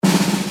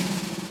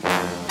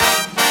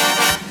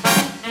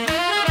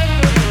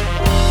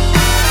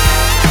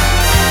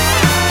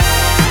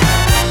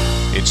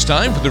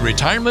time for the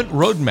Retirement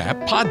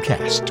Roadmap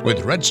podcast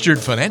with registered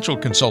financial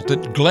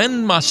consultant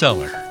Glenn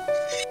Mosseller.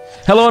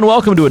 Hello and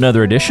welcome to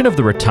another edition of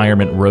the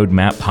Retirement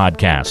Roadmap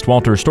podcast.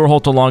 Walter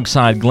Storholt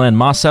alongside Glenn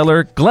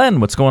Mosseller. Glenn,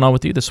 what's going on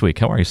with you this week?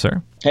 How are you,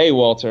 sir? Hey,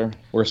 Walter.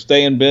 We're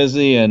staying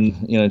busy and,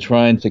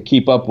 trying to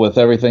keep up with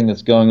everything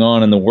that's going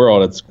on in the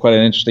world. It's quite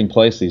an interesting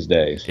place these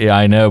days. Yeah,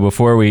 I know.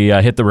 Before we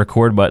hit the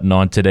record button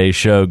on today's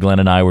show, Glenn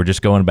and I were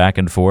just going back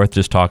and forth,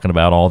 just talking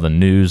about all the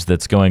news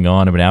that's going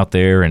on out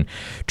there, and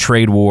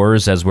trade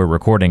wars, as we're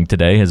recording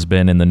today, has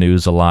been in the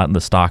news a lot in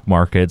the stock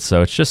market.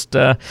 So it's just,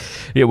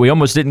 we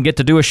almost didn't get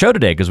to do a show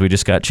today because we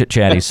just got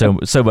chit-chatty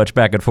so much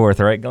back and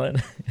forth, right,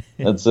 Glenn?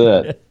 That's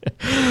it.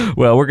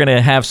 Well, we're going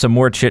to have some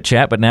more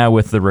chit-chat, but now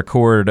with the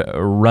record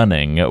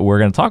running, we're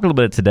going to talk a little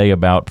bit today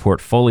about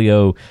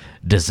portfolio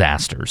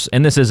disasters.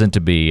 And this isn't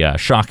to be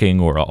shocking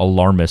or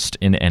alarmist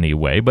in any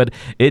way, but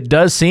it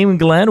does seem,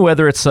 Glenn,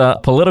 whether it's a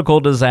political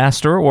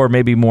disaster or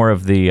maybe more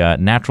of the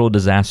natural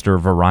disaster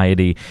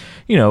variety,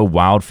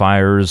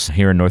 wildfires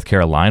here in North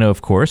Carolina,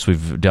 of course.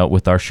 We've dealt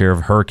with our share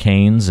of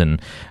hurricanes,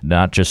 and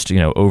not just,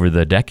 over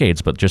the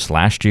decades, but just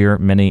last year,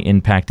 many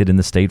impacted in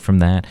the state from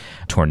that.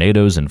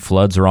 Tornadoes and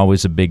floods are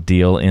always a big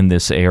deal in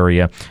this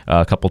area,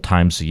 a couple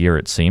times a year,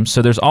 it seems.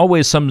 So there's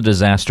always some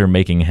disaster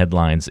making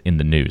headlines in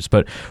the news.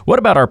 But what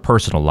about our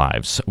personal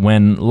lives?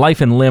 When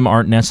life and limb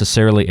aren't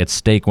necessarily at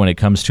stake when it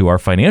comes to our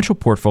financial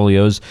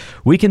portfolios,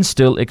 we can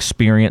still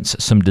experience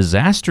some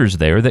disasters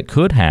there that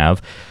could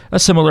have a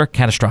similar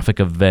catastrophic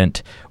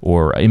event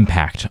or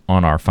impact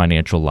on our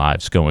financial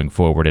lives going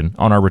forward and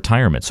on our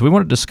retirement. So we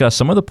want to discuss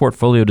some of the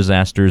portfolio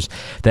disasters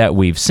that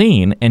we've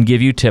seen and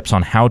give you tips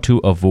on how to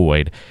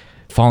avoid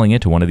falling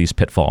into one of these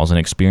pitfalls and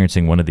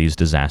experiencing one of these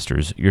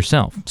disasters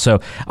yourself. So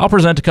I'll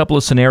present a couple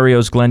of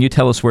scenarios. Glenn, you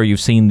tell us where you've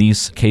seen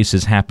these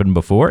cases happen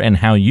before and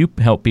how you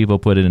help people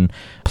put in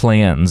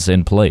plans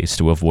in place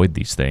to avoid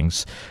these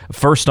things.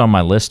 First on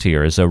my list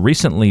here is a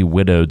recently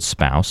widowed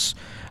spouse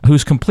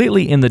who's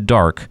completely in the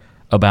dark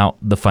about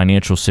the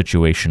financial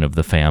situation of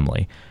the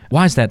family.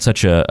 Why is that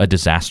such a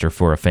disaster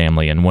for a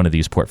family and one of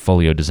these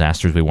portfolio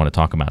disasters we want to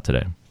talk about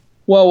today?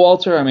 Well,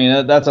 Walter,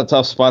 that's a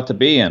tough spot to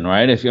be in,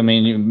 right? You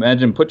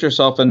imagine, put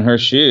yourself in her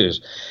shoes.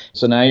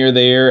 So now you're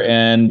there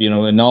and,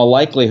 in all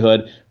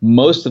likelihood,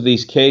 most of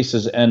these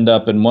cases end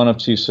up in one of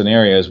two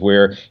scenarios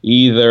where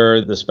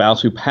either the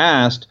spouse who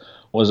passed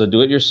was a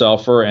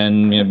do-it-yourselfer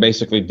and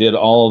basically did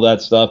all of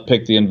that stuff,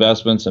 picked the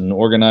investments and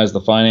organized the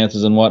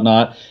finances and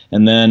whatnot,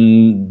 and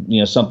then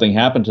something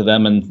happened to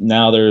them and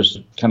now there's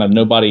kind of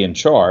nobody in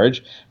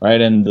charge, right?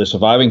 And the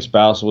surviving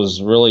spouse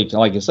was really,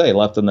 like you say,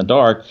 left in the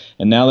dark,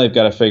 and now they've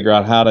got to figure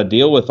out how to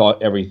deal with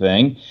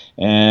everything,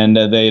 and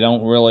they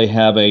don't really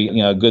have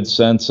a good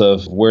sense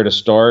of where to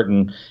start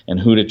and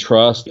who to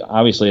trust.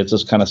 Obviously, it's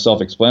just kind of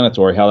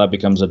self-explanatory how that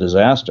becomes a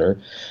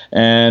disaster.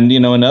 And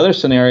another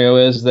scenario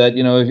is that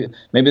if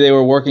maybe they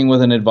were working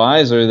with an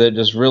advisor that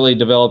just really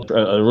developed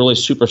a really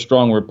super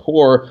strong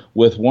rapport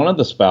with one of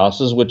the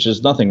spouses, which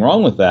is nothing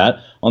wrong with that.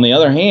 On the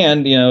other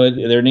hand,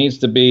 there needs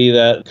to be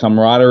that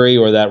camaraderie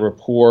or that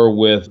rapport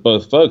with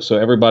both folks so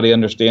everybody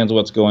understands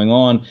what's going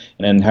on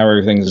and how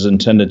everything is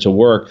intended to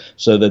work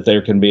so that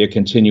there can be a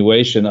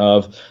continuation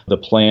of the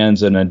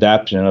plans and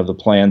adaptation of the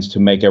plans to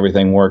make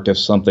everything work if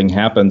something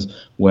happens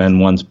when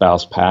one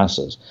spouse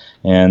passes.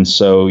 And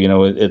so,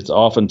 it's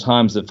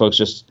oftentimes that folks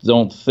just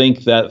don't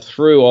think that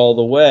through all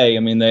the way.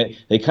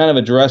 They kind of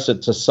address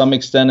it to some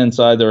extent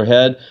inside their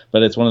head,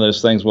 but it's one of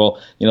those things,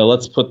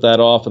 let's put that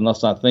off and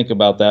let's not think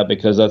about that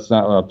because that's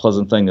not a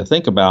pleasant thing to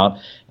think about.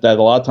 That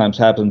a lot of times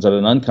happens at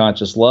an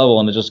unconscious level,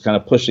 and it's just kind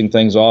of pushing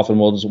things off, and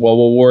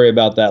we'll worry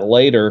about that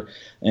later,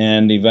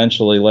 and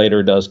eventually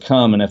later does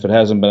come, and if it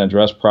hasn't been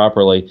addressed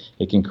properly,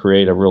 it can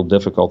create a real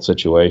difficult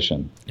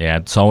situation. Yeah,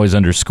 it's always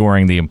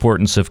underscoring the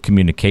importance of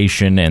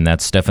communication, and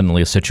that's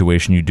definitely a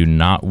situation you do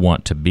not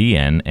want to be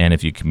in, and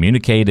if you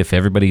communicate, if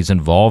everybody's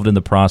involved in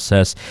the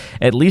process,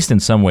 at least in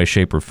some way,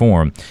 shape, or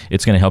form,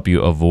 it's going to help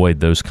you avoid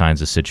those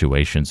kinds of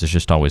situations. It's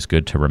just always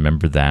good to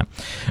remember that.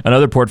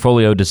 Another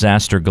portfolio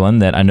disaster, Glenn,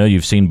 that I know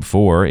you've seen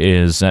before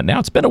is, now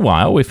it's been a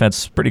while, we've had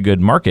a pretty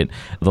good market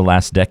the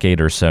last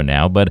decade or so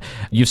now, but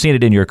you've seen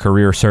it in your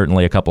career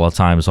certainly a couple of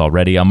times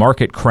already, a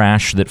market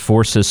crash that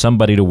forces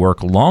somebody to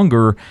work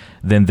longer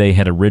than they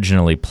had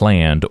originally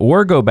planned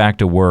or go back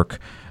to work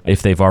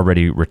if they've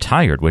already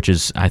retired, which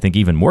is, I think,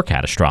 even more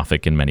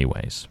catastrophic in many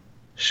ways.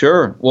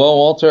 Sure. Well,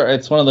 Walter,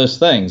 it's one of those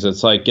things.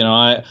 It's like,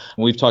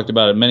 we've talked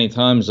about it many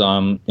times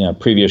on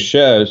previous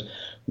shows,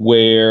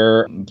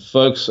 where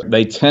folks,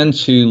 they tend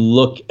to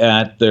look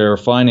at their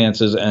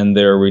finances and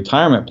their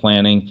retirement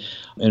planning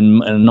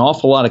in an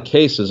awful lot of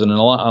cases, and a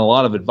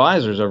lot of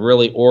advisors are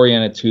really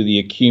oriented to the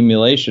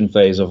accumulation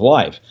phase of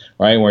life,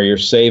 right, where you're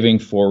saving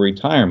for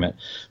retirement.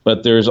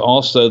 But there's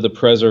also the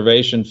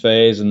preservation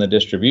phase and the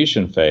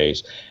distribution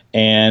phase.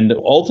 And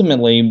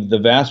ultimately, the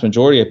vast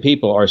majority of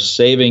people are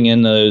saving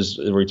in those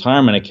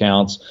retirement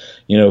accounts,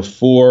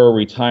 for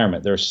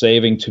retirement. They're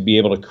saving to be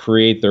able to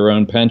create their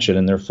own pension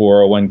in their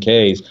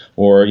 401ks,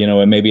 or,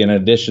 and maybe in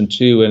addition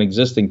to an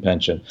existing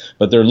pension.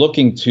 But they're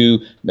looking to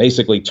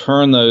basically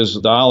turn those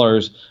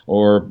dollars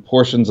or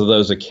portions of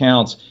those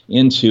accounts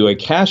into a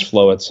cash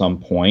flow at some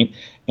point.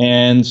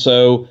 And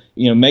so,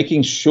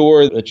 making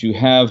sure that you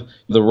have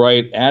the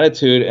right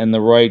attitude and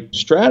the right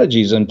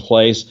strategies in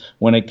place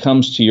when it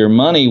comes to your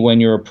money when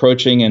you're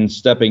approaching and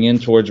stepping in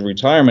towards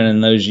retirement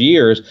in those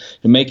years,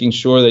 and making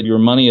sure that your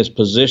money is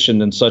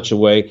positioned in such a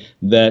way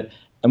that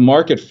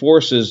market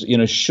forces,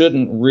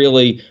 shouldn't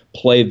really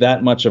play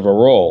that much of a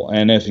role.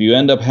 And if you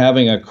end up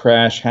having a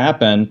crash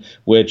happen,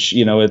 which,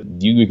 you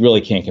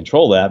really can't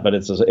control that, but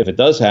if it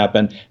does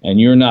happen and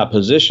you're not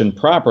positioned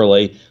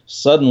properly,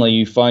 suddenly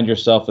you find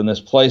yourself in this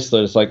place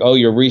that it's like, oh,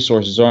 your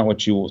resources aren't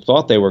what you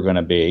thought they were going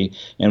to be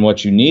and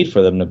what you need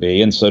for them to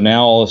be. And so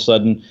now all of a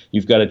sudden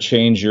you've got to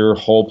change your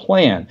whole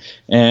plan.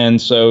 And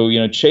so,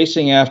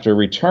 chasing after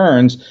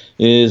returns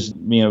is,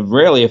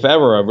 rarely, if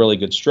ever, a really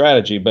good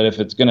strategy. But if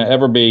it's going to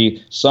ever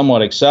be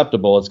somewhat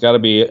acceptable, it's got to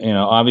be,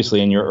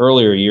 obviously in your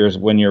earlier years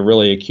when you're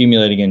really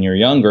accumulating and you're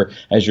younger.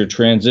 As you're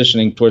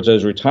transitioning towards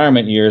those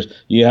retirement years,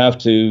 you have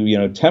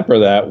to, temper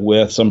that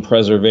with some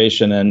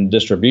preservation and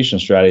distribution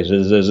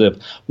strategies, as if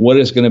what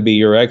is going to be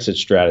your exit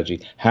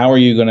strategy? How are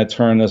you going to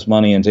turn this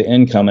money into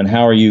income? And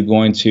how are you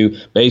going to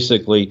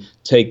basically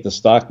take the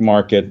stock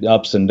market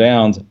ups and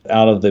downs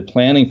out of the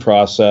planning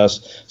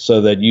process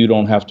so that you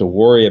don't have to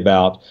worry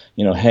about,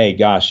 hey,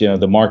 gosh,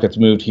 the market's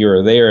moved here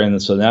or there,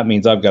 and so that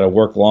means I've got to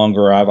work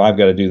longer, I've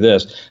got to do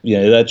this.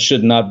 That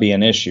should not be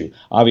an issue.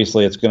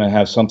 Obviously, it's going to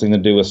have something to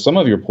do with some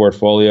of your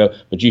portfolio,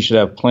 but you should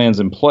have plans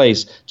in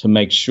place to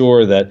make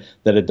sure that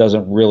it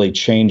doesn't really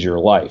change your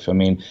life. I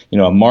mean,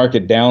 a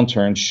market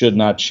downturn should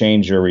not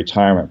change your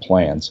retirement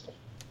plans.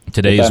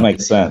 If that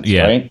makes sense,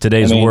 right?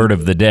 Today's word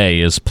of the day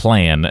is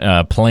plan.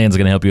 Plan's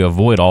going to help you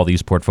avoid all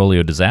these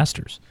portfolio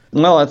disasters.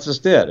 Well, that's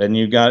just it. And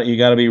you got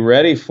to be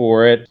ready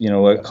for it,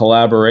 a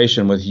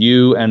collaboration with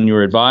you and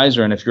your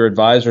advisor. And if your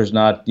advisor's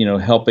not,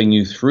 helping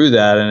you through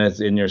that,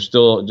 and you're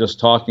still just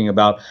talking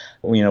about,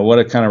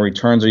 what kind of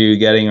returns are you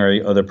getting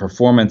or the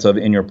performance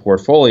in your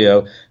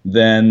portfolio,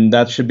 then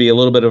that should be a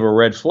little bit of a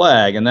red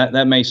flag. And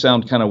that may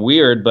sound kind of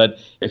weird, but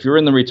if you're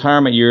in the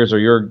retirement years or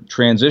you're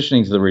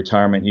transitioning to the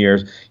retirement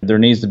years, there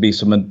needs to be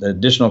some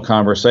additional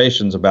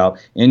conversations about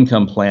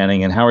income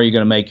planning and how are you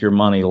going to make your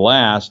money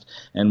last,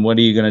 and what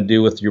are you going to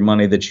do with your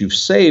money that you've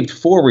saved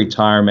for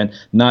retirement,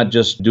 not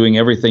just doing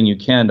everything you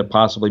can to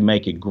possibly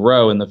make it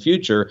grow in the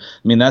future.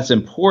 I mean, that's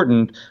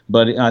important,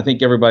 but I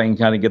think everybody can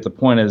kind of get the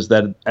point is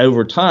that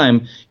over time,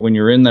 when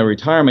you're in the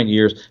retirement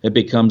years, it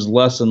becomes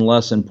less and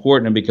less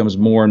important. It becomes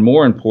more and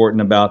more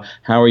important about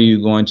how are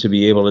you going to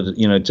be able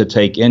to, to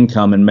take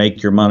income and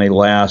make your money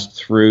last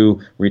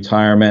through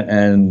retirement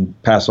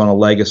and pass on a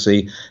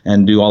legacy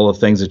and do all the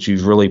things that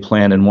you've really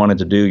planned and wanted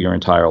to do your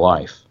entire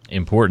life.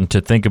 Important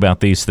to think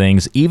about these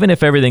things. Even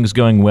if everything's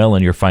going well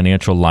in your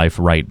financial life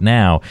right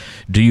now,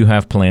 do you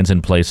have plans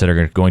in place that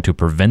are going to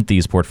prevent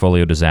these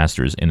portfolio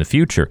disasters in the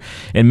future?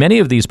 And many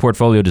of these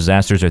portfolio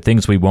disasters are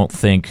things we won't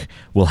think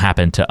will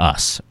happen to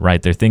us,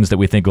 right? They're things that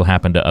we think will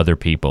happen to other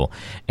people.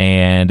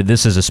 And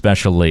this is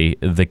especially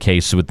the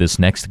case with this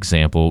next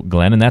example,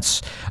 Glenn, and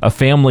that's a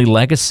family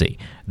legacy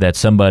that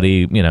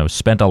somebody,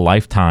 spent a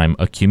lifetime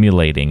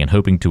accumulating and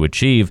hoping to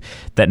achieve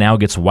that now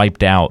gets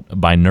wiped out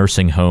by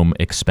nursing home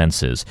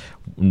expenses.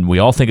 We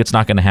all think it's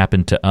not going to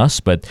happen to us,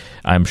 but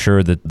I'm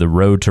sure that the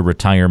road to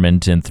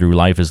retirement and through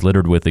life is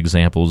littered with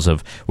examples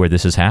of where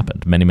this has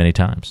happened many, many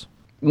times.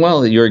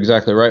 Well, you're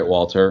exactly right,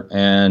 Walter.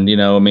 And,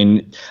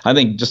 I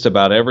think just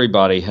about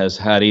everybody has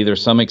had either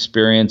some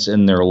experience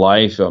in their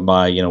life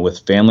by,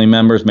 with family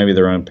members, maybe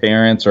their own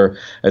parents, or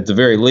at the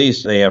very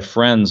least, they have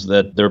friends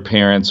that their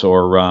parents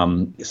or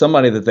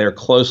somebody that they're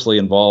closely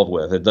involved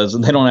with.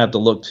 They don't have to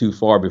look too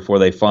far before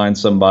they find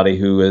somebody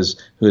who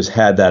has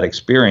had that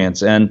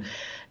experience. And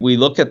we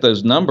look at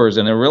those numbers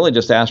and they're really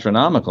just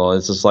astronomical.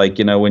 It's just like,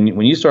 when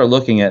you start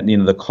looking at,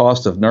 the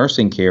cost of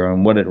nursing care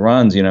and what it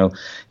runs, $6,000,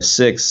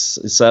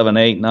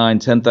 $7,000, $8,000,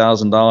 $9,000,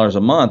 $10,000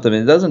 a month. I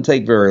mean, it doesn't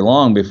take very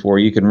long before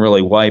you can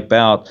really wipe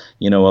out,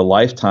 a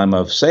lifetime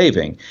of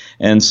saving.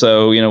 And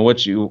so,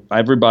 what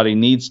everybody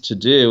needs to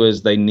do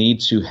is they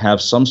need to have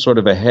some sort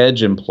of a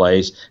hedge in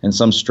place and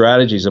some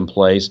strategies in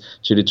place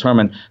to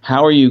determine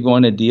how are you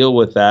going to deal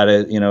with that,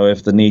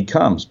 if the need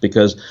comes.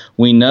 Because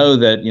we know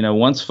that,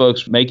 once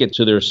folks make it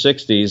to their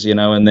 60s,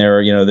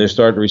 and they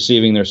start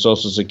receiving their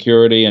Social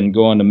Security and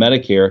going to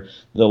Medicare,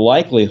 the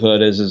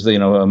likelihood is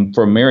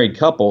for a married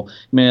couple,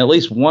 at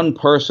least one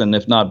person,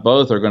 if not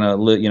both, are going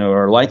to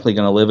are likely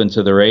going to live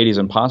into their 80s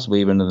and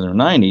possibly even into their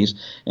 90s.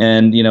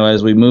 And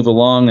as we move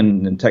along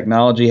and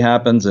technology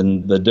happens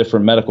and the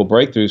different medical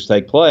breakthroughs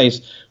take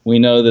place, we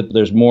know that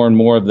there's more and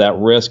more of that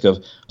risk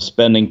of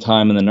spending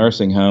time in the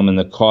nursing home and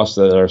the costs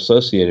that are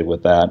associated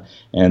with that.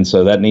 And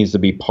so that needs to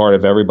be part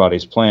of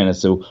everybody's plan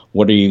as to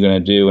what are you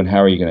going to do and how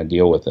are you going to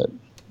deal with it.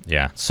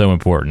 Yeah, so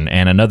important.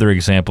 And another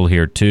example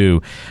here,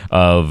 too,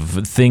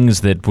 of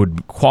things that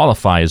would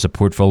qualify as a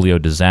portfolio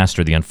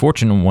disaster. The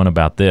unfortunate one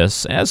about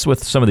this, as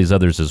with some of these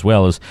others as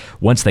well, is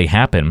once they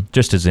happen,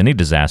 just as any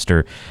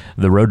disaster,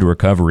 the road to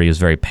recovery is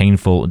very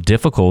painful,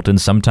 difficult,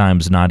 and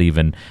sometimes not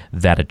even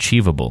that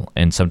achievable.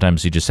 And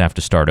sometimes you just have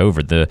to start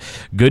over. The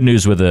good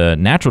news with a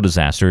natural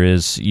disaster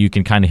is you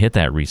can kind of hit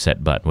that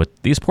reset button.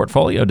 With these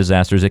portfolio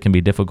disasters, it can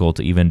be difficult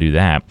to even do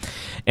that.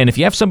 And if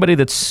you have somebody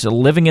that's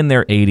living in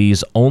their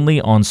 80s only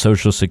on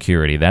Social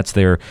Security, that's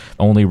their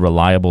only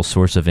reliable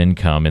source of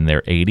income in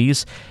their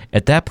 80s,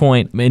 at that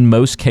point, in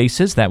most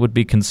cases, that would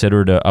be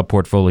considered a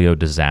portfolio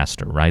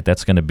disaster, right?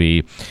 That's going to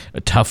be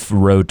a tough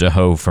road to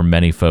hoe for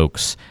many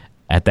folks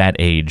at that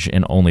age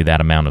and only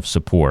that amount of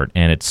support.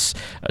 And it's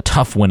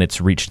tough when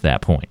it's reached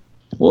that point.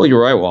 Well,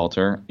 you're right,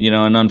 Walter.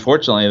 And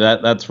unfortunately,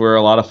 that's where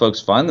a lot of folks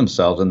find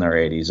themselves in their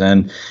 80s.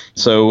 And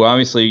so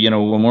obviously,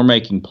 when we're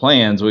making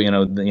plans,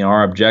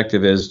 our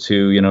objective is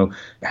to,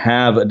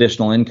 have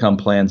additional income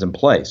plans in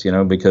place,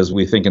 because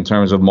we think in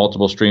terms of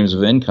multiple streams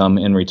of income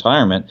in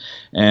retirement,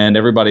 and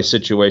everybody's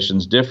situation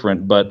is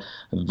different, but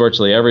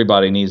virtually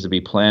everybody needs to be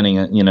planning,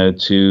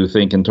 to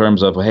think in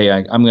terms of, hey,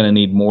 I'm going to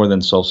need more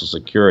than Social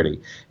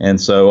Security.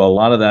 And so a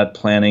lot of that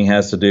planning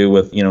has to do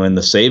with, in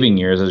the saving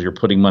years as you're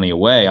putting money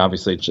away,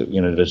 obviously,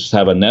 to just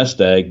have a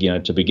nest egg,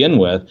 to begin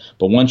with.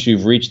 But once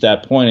you've reached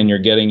that point and you're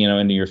getting,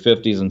 into your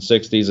 50s and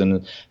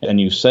 60s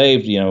and you've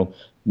saved,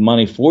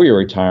 money for your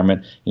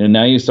retirement,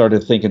 now you start to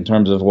think in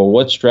terms of, well,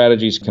 what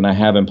strategies can I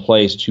have in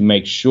place to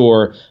make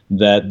sure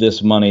that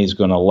this money is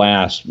going to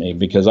last me?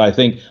 Because I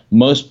think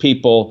most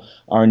people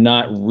are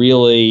not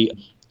really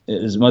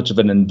as much of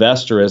an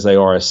investor as they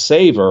are a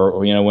saver.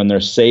 When they're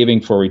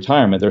saving for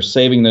retirement, they're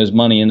saving those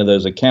money into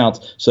those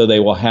accounts so they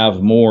will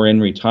have more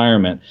in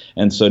retirement.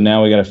 And so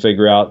now we got to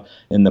figure out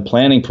in the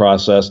planning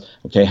process,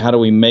 okay, how do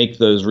we make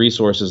those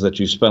resources that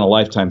you spent a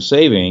lifetime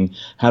saving,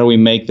 how do we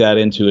make that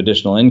into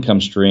additional income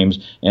streams,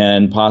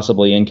 and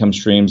possibly income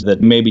streams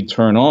that maybe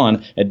turn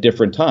on at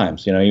different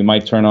times? You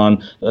might turn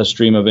on a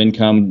stream of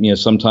income,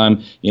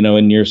 sometime,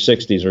 in your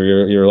 60s or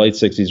your late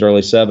 60s,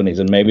 early 70s,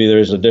 and maybe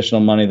there's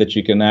additional money that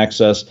you can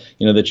access,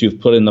 that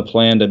you've put in the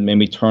plan to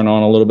maybe turn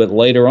on a little bit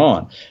later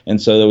on. And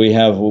so that we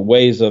have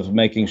ways of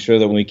making sure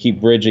that we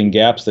keep bridging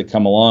gaps that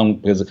come along,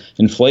 because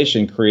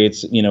inflation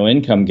creates,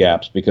 income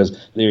gaps, because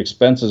the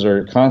expenses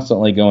are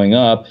constantly going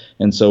up.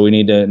 And so we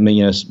need to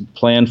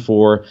plan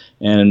for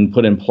and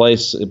put in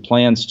place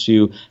plans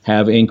to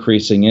have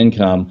increasing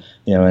income,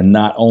 and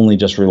not only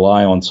just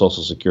rely on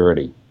Social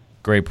Security.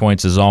 Great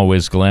points as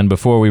always, Glenn.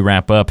 Before we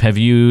wrap up, have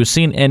you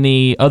seen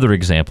any other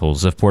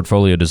examples of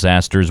portfolio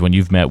disasters when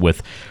you've met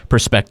with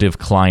prospective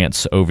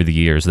clients over the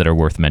years that are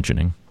worth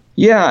mentioning?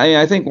 Yeah,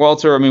 I think,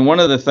 Walter, one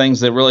of the things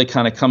that really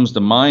kind of comes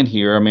to mind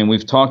here,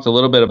 we've talked a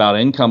little bit about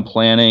income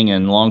planning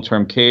and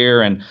long-term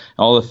care and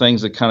all the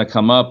things that kind of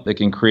come up that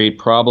can create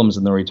problems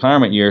in the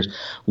retirement years.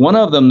 One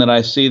of them that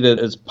I see that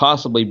is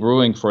possibly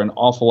brewing for an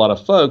awful lot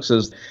of folks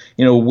is,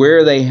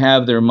 where they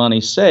have their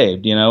money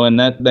saved, and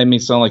that may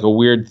sound like a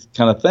weird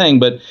kind of thing,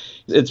 but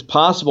it's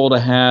possible to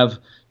have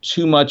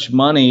too much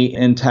money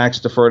in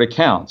tax-deferred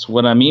accounts.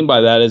 What I mean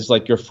by that is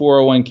like your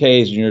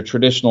 401ks and your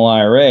traditional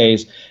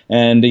IRAs.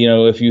 And,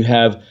 if you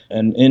have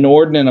an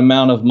inordinate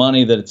amount of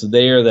money that's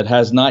there that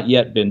has not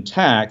yet been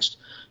taxed,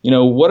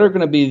 what are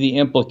going to be the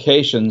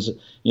implications,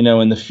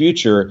 in the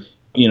future,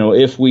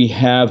 if we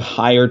have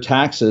higher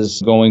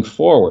taxes going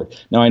forward?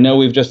 Now, I know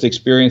we've just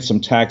experienced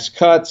some tax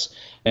cuts,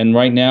 and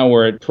right now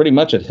we're at pretty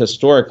much at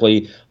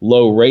historically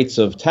low rates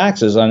of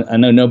taxes. I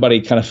know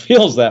nobody kind of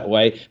feels that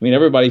way.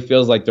 Everybody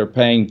feels like they're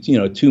paying,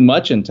 too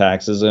much in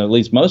taxes, and at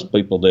least most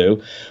people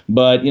do.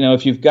 But,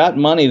 if you've got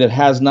money that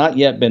has not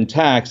yet been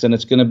taxed and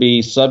it's going to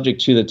be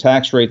subject to the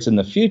tax rates in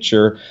the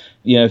future,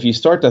 if you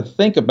start to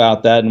think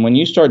about that, and when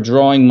you start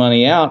drawing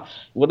money out,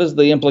 what is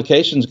the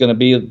implications going to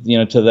be,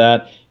 to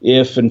that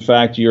if, in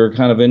fact, you're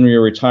kind of in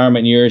your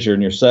retirement years, you're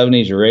in your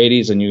 70s, your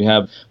 80s, and you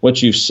have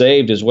what you've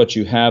saved is what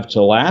you have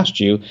to last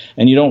you,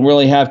 and you don't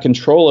really have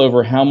control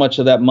over how much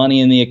of that money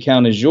in the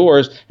account is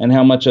yours and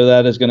how much of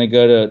that is going to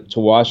go to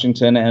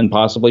Washington and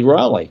possibly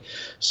Raleigh.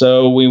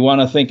 So we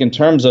want to think in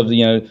terms of,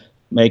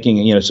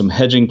 making some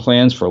hedging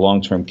plans for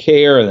long-term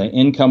care, the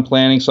income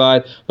planning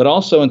side, but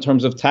also in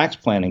terms of tax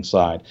planning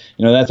side.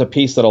 That's a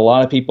piece that a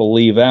lot of people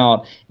leave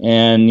out,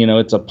 and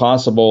it's a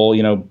possible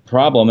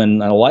problem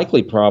and a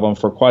likely problem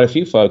for quite a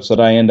few folks that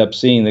I end up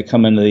seeing that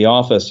come into the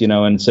office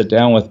and sit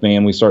down with me,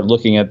 and we start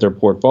looking at their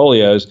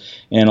portfolios.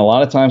 And a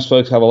lot of times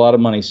folks have a lot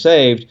of money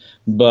saved,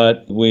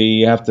 but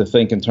we have to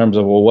think in terms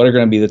of, well, what are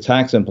going to be the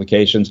tax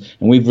implications?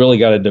 And we've really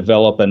got to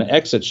develop an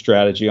exit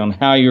strategy on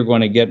how you're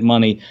going to get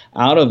money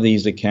out of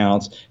these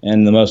accounts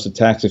in the most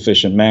tax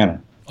efficient manner.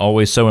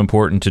 Always so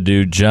important to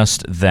do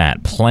just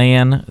that.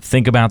 Plan,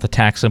 think about the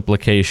tax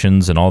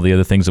implications and all the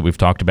other things that we've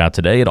talked about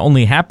today. It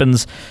only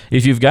happens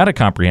if you've got a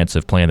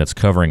comprehensive plan that's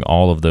covering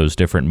all of those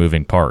different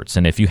moving parts.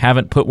 And if you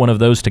haven't put one of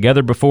those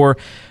together before,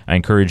 I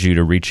encourage you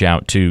to reach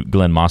out to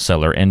Glenn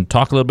Mosseller and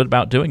talk a little bit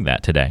about doing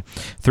that today.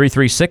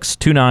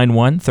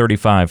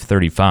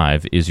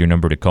 336-291-3535 is your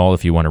number to call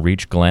if you want to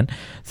reach Glenn.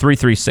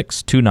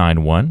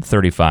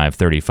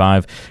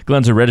 336-291-3535.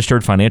 Glenn's a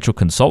registered financial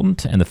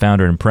consultant and the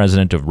founder and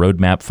president of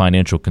Roadmap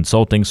Financial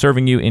Consulting,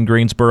 serving you in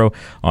Greensboro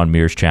on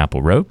Mears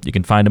Chapel Road. You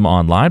can find him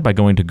online by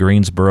going to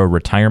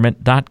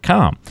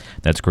greensbororetirement.com.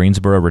 That's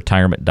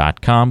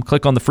greensbororetirement.com.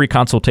 Click on the free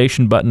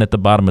consultation button at the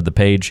bottom of the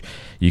page.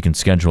 You can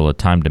schedule a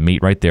time to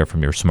meet right there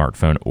from your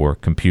smartphone or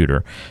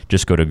computer.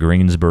 Just go to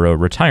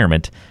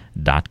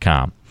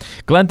greensbororetirement.com.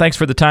 Glenn, thanks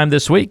for the time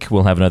this week.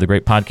 We'll have another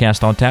great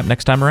podcast on tap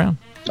next time around.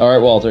 All right,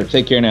 Walter.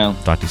 Take care now.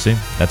 Talk to you soon.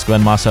 That's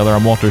Glenn Mosseller.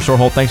 I'm Walter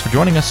Sorholt. Thanks for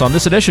joining us on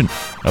this edition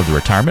of the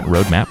Retirement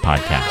Roadmap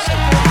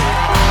Podcast.